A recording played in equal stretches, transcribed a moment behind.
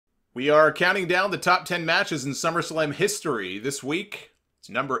We are counting down the top 10 matches in SummerSlam history. This week, it's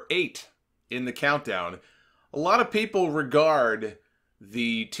number 8 in the countdown. A lot of people regard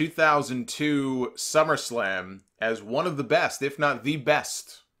the 2002 SummerSlam as one of the best, if not the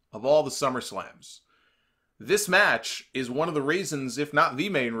best, of all the SummerSlams. This match is one of the reasons, if not the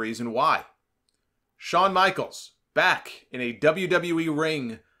main reason, why. Shawn Michaels, back in a WWE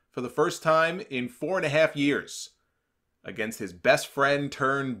ring for the first time in 4.5 years. Against his best friend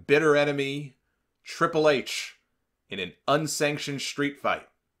turned bitter enemy, Triple H, in an unsanctioned street fight.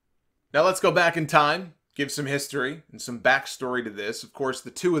 Now let's go back in time, give some history and some backstory to this. Of course,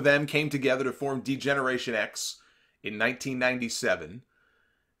 the two of them came together to form D-Generation X in 1997.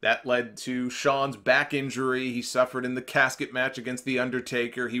 That led to Shawn's back injury. He suffered in the casket match against The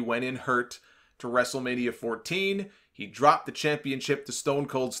Undertaker. He went in hurt to WrestleMania 14. He dropped the championship to Stone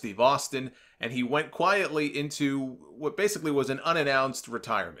Cold Steve Austin, and he went quietly into what basically was an unannounced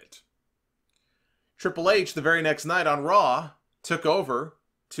retirement. Triple H, the very next night on Raw, took over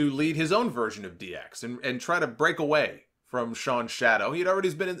to lead his own version of DX and try to break away from Shawn's shadow. He had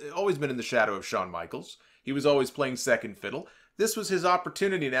always been in the shadow of Shawn Michaels. He was always playing second fiddle. This was his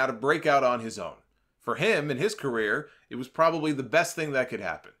opportunity now to break out on his own. For him, in his career, it was probably the best thing that could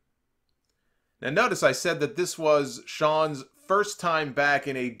happen. Now notice I said that this was Shawn's first time back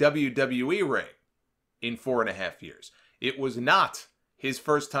in a WWE ring in 4.5 years. It was not his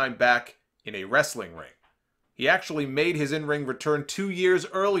first time back in a wrestling ring. He actually made his in-ring return 2 years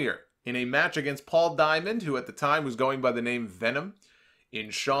earlier in a match against Paul Diamond, who at the time was going by the name Venom, in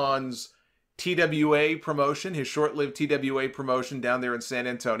Shawn's TWA promotion, his short-lived TWA promotion down there in San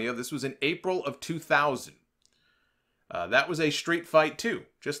Antonio. This was in April of 2000. That was a street fight too,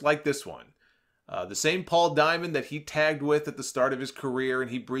 just like this one. The same Paul Diamond that he tagged with at the start of his career and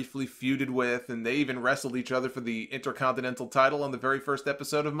he briefly feuded with, and they even wrestled each other for the Intercontinental title on the very first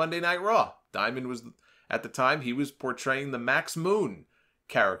episode of Monday Night Raw. Diamond was, at the time, he was portraying the Max Moon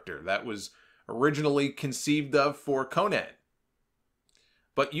character that was originally conceived of for Conan.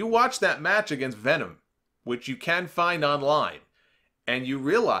 But you watch that match against Venom, which you can find online, and you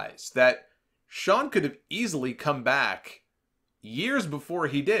realize that Shawn could have easily come back years before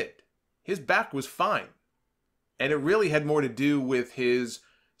he did. His back was fine. And it really had more to do with his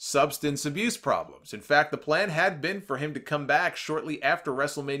substance abuse problems. In fact, the plan had been for him to come back shortly after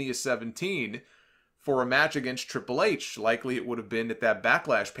WrestleMania 17 for a match against Triple H. Likely it would have been at that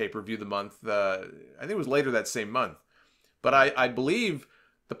Backlash pay-per-view the month, I think it was later that same month. But I believe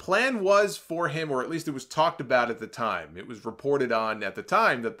the plan was for him, or at least it was talked about at the time. It was reported on at the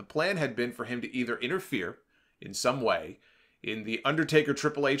time that the plan had been for him to either interfere in some way in the Undertaker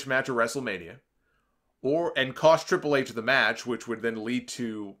Triple H match at WrestleMania, and cost Triple H the match, which would then lead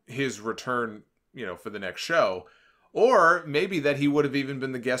to his return, for the next show, or maybe that he would have even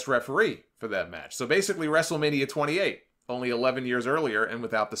been the guest referee for that match. So basically WrestleMania 28, only 11 years earlier and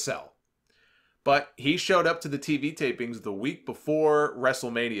without the cell. But he showed up to the TV tapings the week before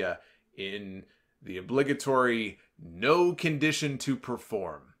WrestleMania in the obligatory no condition to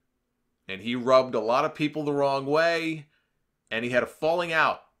perform. And he rubbed a lot of people the wrong way. And he had a falling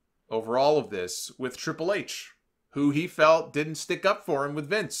out over all of this with Triple H, who he felt didn't stick up for him with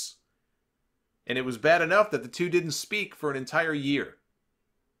Vince. And it was bad enough that the two didn't speak for an entire year.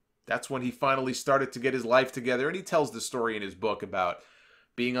 That's when he finally started to get his life together. And he tells the story in his book about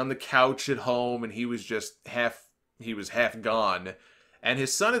being on the couch at home and he was half gone. And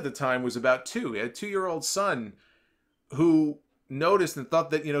his son at the time was about 2. He had a 2-year-old son who noticed and thought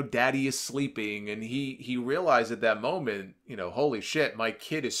that, daddy is sleeping, and he realized at that moment, holy shit, my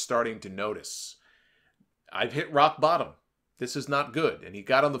kid is starting to notice. I've hit rock bottom. This is not good. And he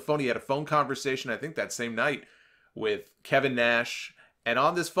got on the phone. He had a phone conversation, I think that same night, with Kevin Nash. And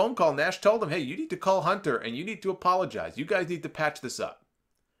on this phone call, Nash told him, hey, you need to call Hunter and you need to apologize. You guys need to patch this up.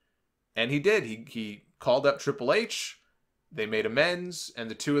 And he did. He called up Triple H. They made amends, and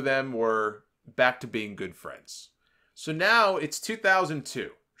the two of them were back to being good friends. So now it's 2002.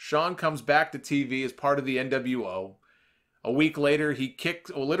 Shawn comes back to TV as part of the NWO. A week later, he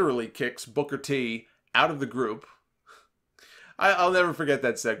literally kicks Booker T out of the group. I'll never forget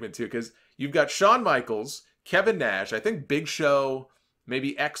that segment too, because you've got Shawn Michaels, Kevin Nash, I think Big Show,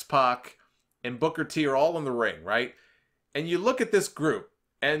 maybe X-Pac, and Booker T are all in the ring, right? And you look at this group,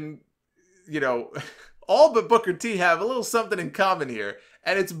 and, all but Booker T have a little something in common here,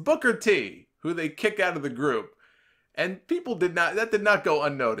 and it's Booker T who they kick out of the group. And people did not go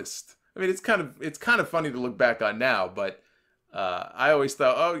unnoticed. I mean, it's kind of funny to look back on now, but I always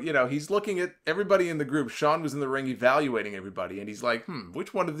thought, he's looking at everybody in the group. Shawn was in the ring evaluating everybody, and he's like,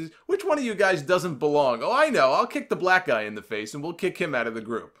 which one of you guys doesn't belong? Oh, I know. I'll kick the black guy in the face, and we'll kick him out of the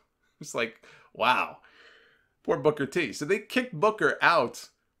group. It's like, wow. Poor Booker T. So they kicked Booker out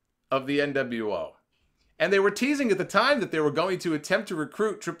of the NWO. And they were teasing at the time that they were going to attempt to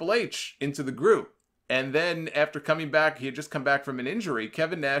recruit Triple H into the group. And then after coming back, he had just come back from an injury.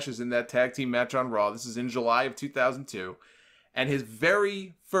 Kevin Nash is in that tag team match on Raw. This is in July of 2002. And his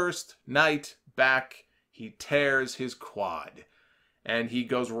very first night back, he tears his quad. And he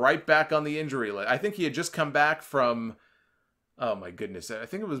goes right back on the injury list. I think he had just come back from, oh my goodness, I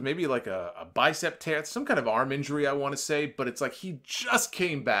think it was maybe like a bicep tear, some kind of arm injury, I want to say. But it's like he just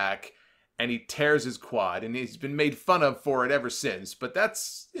came back and he tears his quad. And he's been made fun of for it ever since. But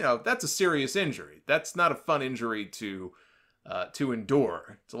that's, that's a serious injury. That's not a fun injury to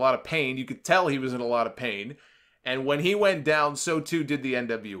endure. It's a lot of pain. You could tell he was in a lot of pain. And when he went down, so too did the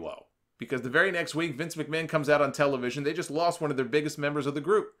NWO. Because the very next week, Vince McMahon comes out on television. They just lost one of their biggest members of the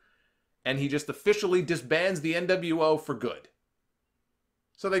group. And he just officially disbands the NWO for good.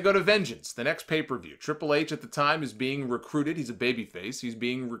 So they go to Vengeance, the next pay-per-view. Triple H at the time is being recruited. He's a babyface. He's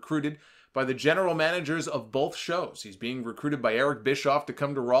being recruited by the general managers of both shows. He's being recruited by Eric Bischoff to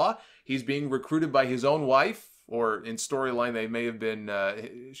come to Raw. He's being recruited by his own wife, or in storyline,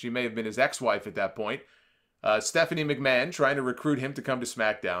 she may have been his ex-wife at that point. Stephanie McMahon trying to recruit him to come to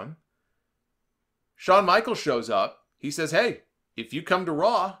SmackDown. Shawn Michaels shows up. He says, hey, if you come to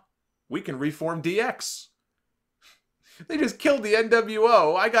Raw, we can reform DX. They just killed the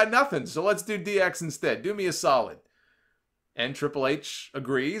NWO. I got nothing, so let's do DX instead. Do me a solid. And Triple H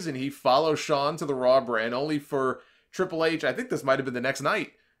agrees, and he follows Shawn to the Raw brand, only for Triple H, I think this might have been the next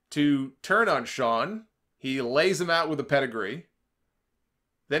night, to turn on Shawn. He lays him out with a pedigree.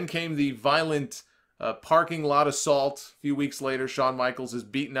 Then came the violent parking lot assault. A few weeks later, Shawn Michaels is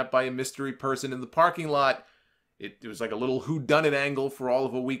beaten up by a mystery person in the parking lot. It was like a little whodunit angle for all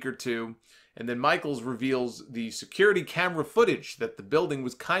of a week or two. And then Michaels reveals the security camera footage that the building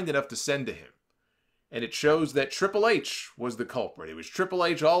was kind enough to send to him. And it shows that Triple H was the culprit. It was Triple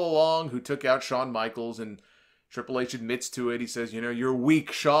H all along who took out Shawn Michaels, and Triple H admits to it. He says, you're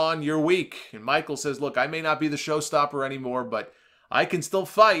weak, Shawn, you're weak. And Michaels says, look, I may not be the showstopper anymore, but I can still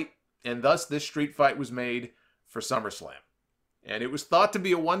fight. And thus this street fight was made for SummerSlam. And it was thought to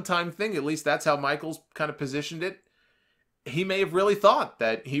be a one-time thing. At least that's how Michaels kind of positioned it. He may have really thought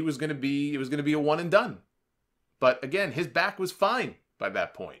that it was going to be a one and done. But again, his back was fine by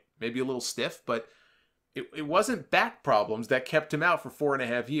that point. Maybe a little stiff, but it wasn't back problems that kept him out for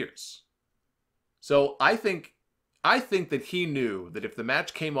 4.5 years. So I think that he knew that if the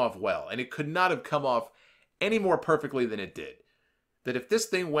match came off well, and it could not have come off any more perfectly than it did, that if this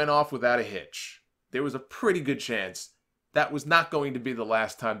thing went off without a hitch, there was a pretty good chance that was not going to be the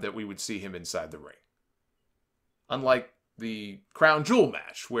last time that we would see him inside the ring. Unlike the Crown Jewel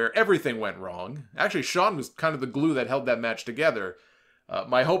match, where everything went wrong. Actually, Shawn was kind of the glue that held that match together.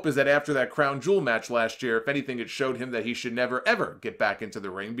 My hope is that after that Crown Jewel match last year, if anything, it showed him that he should never, ever get back into the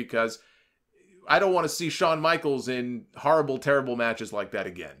ring, because I don't want to see Shawn Michaels in horrible, terrible matches like that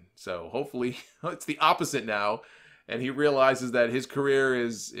again. So hopefully it's the opposite now, and he realizes that his career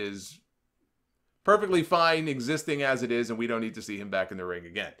is perfectly fine existing as it is, and we don't need to see him back in the ring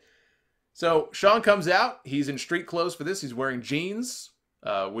again. So Shawn comes out. He's in street clothes for this. He's wearing jeans,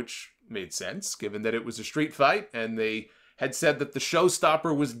 which made sense given that it was a street fight, and they had said that the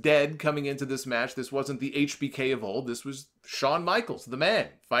showstopper was dead coming into this match. This wasn't the HBK of old. This was Shawn Michaels, the man,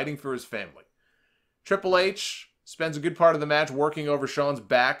 fighting for his family. Triple H spends a good part of the match working over Shawn's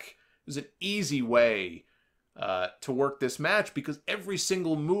back. It was an easy way to work this match, because every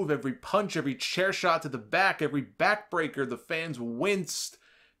single move, every punch, every chair shot to the back, every backbreaker, the fans winced.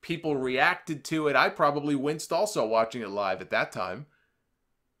 People reacted to it. I probably winced also watching it live at that time.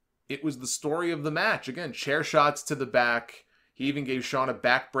 It was the story of the match. Again, chair shots to the back. He even gave Shawn a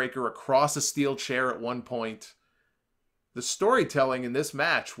backbreaker across a steel chair at one point. The storytelling in this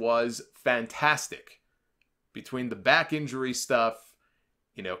match was fantastic. Between the back injury stuff,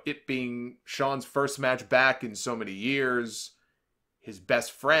 it being Shawn's first match back in so many years, his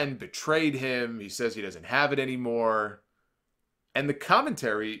best friend betrayed him. He says he doesn't have it anymore. And the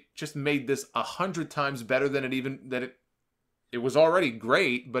commentary just made this 100 times better than it was already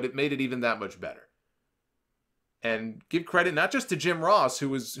great, but it made it even that much better. And give credit not just to Jim Ross, who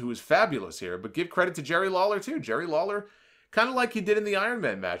was fabulous here, but give credit to Jerry Lawler too. Jerry Lawler, kind of like he did in the Iron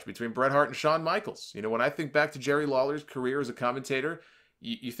Man match between Bret Hart and Shawn Michaels. When I think back to Jerry Lawler's career as a commentator,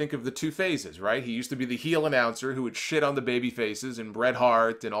 you think of the two phases, right? He used to be the heel announcer who would shit on the baby faces and Bret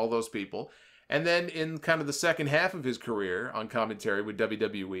Hart and all those people. And then in kind of the second half of his career on commentary with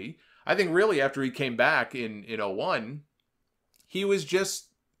WWE, I think really after he came back in 2001, he was just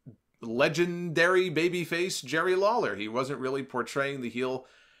legendary babyface Jerry Lawler. He wasn't really portraying the heel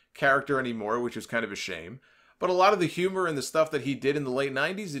character anymore, which is kind of a shame. But a lot of the humor and the stuff that he did in the late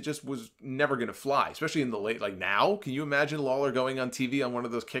 90s, it just was never going to fly, especially in the late, like now. Can you imagine Lawler going on TV on one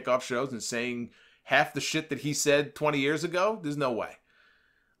of those kickoff shows and saying half the shit that he said 20 years ago? There's no way.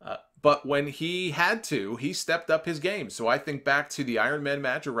 But when he had to, he stepped up his game. So I think back to the Iron Man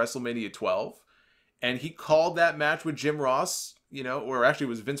match at WrestleMania 12, and he called that match with Jim Ross, or actually it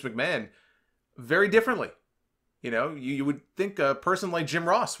was Vince McMahon, very differently. You would think a person like Jim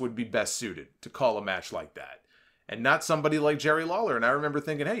Ross would be best suited to call a match like that, and not somebody like Jerry Lawler. And I remember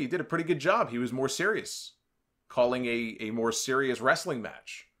thinking, hey, he did a pretty good job. He was more serious, calling a more serious wrestling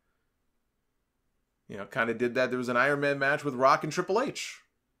match. Kind of did that. There was an Iron Man match with Rock and Triple H,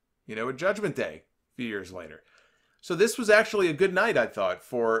 at Judgment Day a few years later. So this was actually a good night, I thought,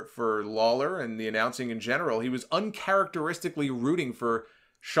 for Lawler and the announcing in general. He was uncharacteristically rooting for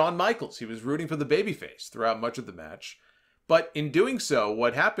Shawn Michaels. He was rooting for the babyface throughout much of the match. But in doing so,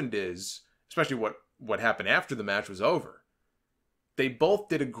 what happened is, especially what happened after the match was over, they both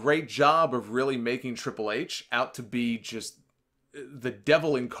did a great job of really making Triple H out to be just the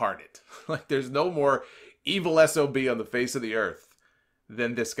devil incarnate. Like, there's no more evil SOB on the face of the earth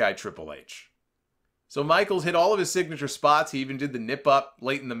than this guy, Triple H. So Michaels hit all of his signature spots. He even did the nip up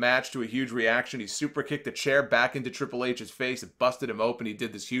late in the match to a huge reaction. He super kicked a chair back into Triple H's face. It busted him open. He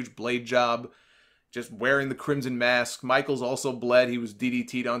did this huge blade job, just wearing the crimson mask. Michaels also bled. He was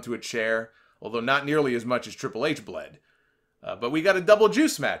DDT'd onto a chair, although not nearly as much as Triple H bled. But we got a double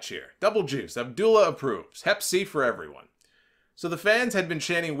juice match here. Double juice. Abdullah approves. Hep C for everyone. So the fans had been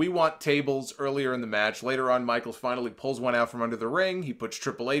chanting, "We want tables," earlier in the match. Later on, Michaels finally pulls one out from under the ring. He puts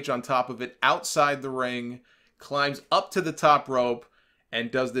Triple H on top of it outside the ring, climbs up to the top rope, and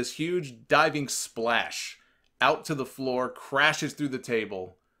does this huge diving splash out to the floor, crashes through the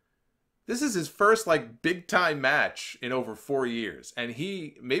table. This is his first, big-time match in over 4 years. And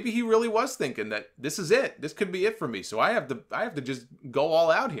maybe he really was thinking that this is it. This could be it for me. So I have to just go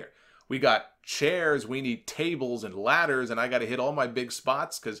all out here. We got chairs, we need tables and ladders, and I got to hit all my big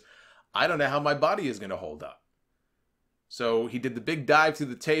spots because I don't know how my body is going to hold up. So he did the big dive through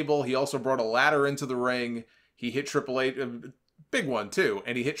the table. He also brought a ladder into the ring. He hit Triple H, a big one too,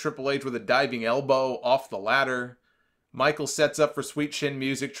 and he hit Triple H with a diving elbow off the ladder. Michael sets up for sweet chin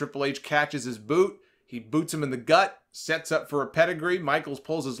music. Triple H catches his boot. He boots him in the gut, sets up for a pedigree. Michaels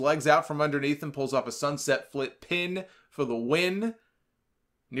pulls his legs out from underneath him, pulls off a sunset flip pin for the win.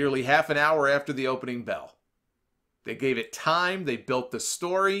 Nearly half an hour after the opening bell. They gave it time. They built the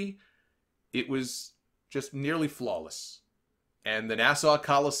story. It was just nearly flawless. And the Nassau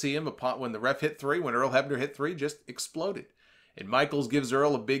Coliseum, when the ref hit 3, when Earl Hebner hit 3, just exploded. And Michaels gives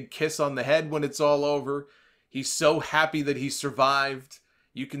Earl a big kiss on the head when it's all over. He's so happy that he survived.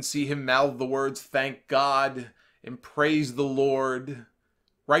 You can see him mouth the words, "Thank God," and "Praise the Lord,"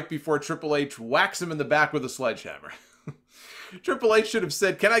 right before Triple H whacks him in the back with a sledgehammer. Triple H should have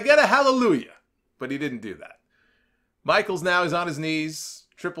said, "Can I get a hallelujah?" But he didn't do that. Michaels now is on his knees.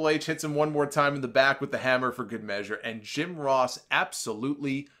 Triple H hits him one more time in the back with the hammer for good measure. And Jim Ross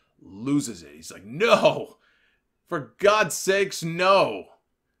absolutely loses it. He's like, "No! For God's sakes, no!"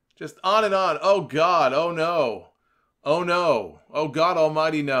 Just on and on. "Oh God, oh no. Oh no. Oh God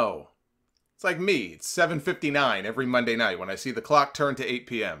Almighty, no." It's like me. It's 7:59 every Monday night when I see the clock turn to 8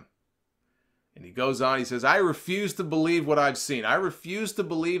 p.m. And he goes on, he says, "I refuse to believe what I've seen. I refuse to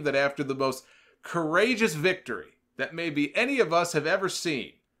believe that after the most courageous victory that maybe any of us have ever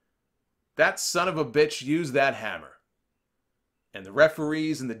seen, that son of a bitch used that hammer." And the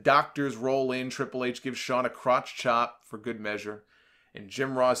referees and the doctors roll in. Triple H gives Shawn a crotch chop for good measure. And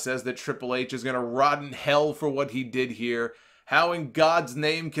Jim Ross says that Triple H is going to rot in hell for what he did here. How in God's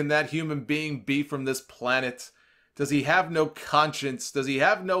name can that human being be from this planet? Does he have no conscience? Does he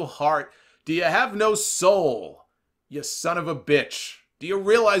have no heart? Do you have no soul? You son of a bitch. Do you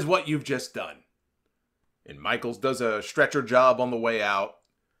realize what you've just done? And Michaels does a stretcher job on the way out.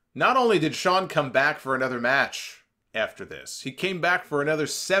 Not only did Shawn come back for another match after this, he came back for another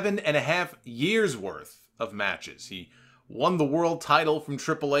 7.5 years worth of matches. He won the world title from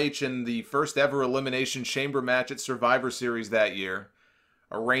Triple H in the first ever Elimination Chamber match at Survivor Series that year.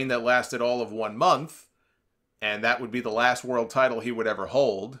 A reign that lasted all of 1 month. And that would be the last world title he would ever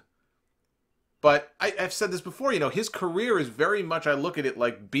hold. But I've said this before, his career is very much, I look at it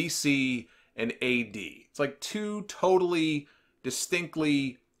like BC and AD. It's like two totally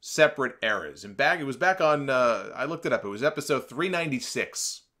distinctly separate eras. And it was back on, I looked it up, it was episode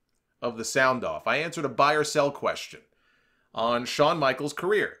 396 of the Sound Off. I answered a buy or sell question on Shawn Michaels'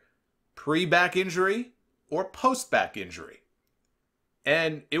 career. Pre-back injury or post-back injury.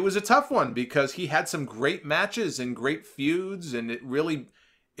 And it was a tough one because he had some great matches and great feuds, and it really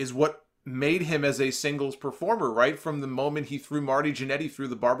is what made him as a singles performer, right from the moment he threw Marty Jannetty through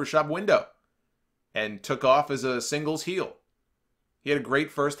the barbershop window and took off as a singles heel. He had a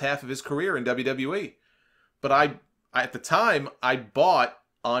great first half of his career in WWE. But at the time, I bought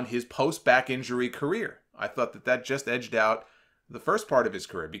on his post-back injury career. I thought that just edged out the first part of his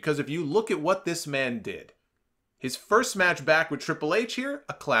career. Because if you look at what this man did, his first match back with Triple H here,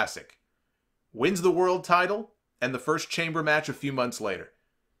 a classic. Wins the world title and the first chamber match a few months later.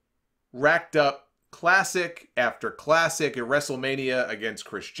 Racked up classic after classic at WrestleMania against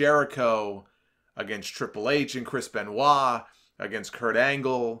Chris Jericho, against Triple H and Chris Benoit, against Kurt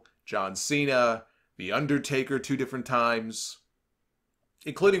Angle, John Cena, The Undertaker 2 different times,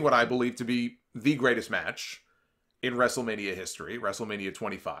 including what I believe to be the greatest match in WrestleMania history, WrestleMania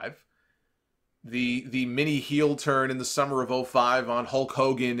 25. The mini heel turn in the summer of 2005 on Hulk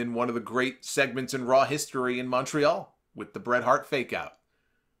Hogan in one of the great segments in Raw history in Montreal with the Bret Hart fake out.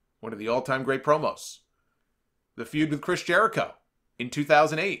 One of the all-time great promos. The feud with Chris Jericho in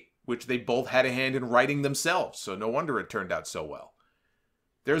 2008, which they both had a hand in writing themselves, so no wonder it turned out so well.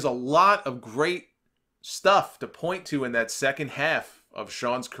 There's a lot of great stuff to point to in that second half of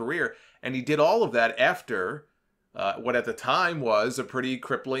Shawn's career, and he did all of that after what at the time was a pretty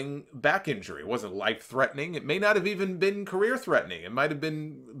crippling back injury. It wasn't life-threatening. It may not have even been career-threatening. It might have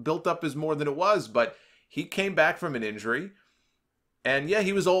been built up as more than it was, but he came back from an injury. And yeah,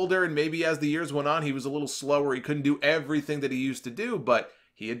 he was older, and maybe as the years went on, he was a little slower. He couldn't do everything that he used to do, but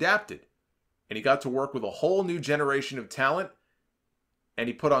he adapted. And he got to work with a whole new generation of talent, and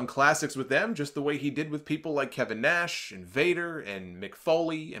he put on classics with them just the way he did with people like Kevin Nash and Vader and Mick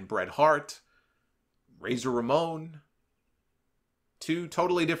Foley and Bret Hart, Razor Ramon. 2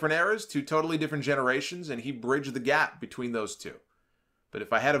 totally different eras, 2 totally different generations, and he bridged the gap between those two. But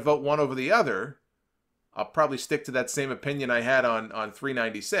if I had to vote one over the other, I'll probably stick to that same opinion I had on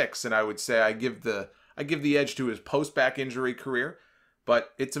 396, and I would say I give the edge to his post-back injury career.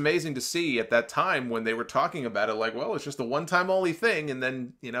 But it's amazing to see at that time when they were talking about it, like, well, it's just a one-time only thing, and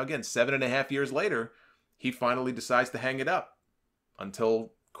then, again, 7.5 years later, he finally decides to hang it up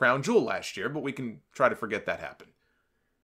until Crown Jewel last year, but we can try to forget that happened.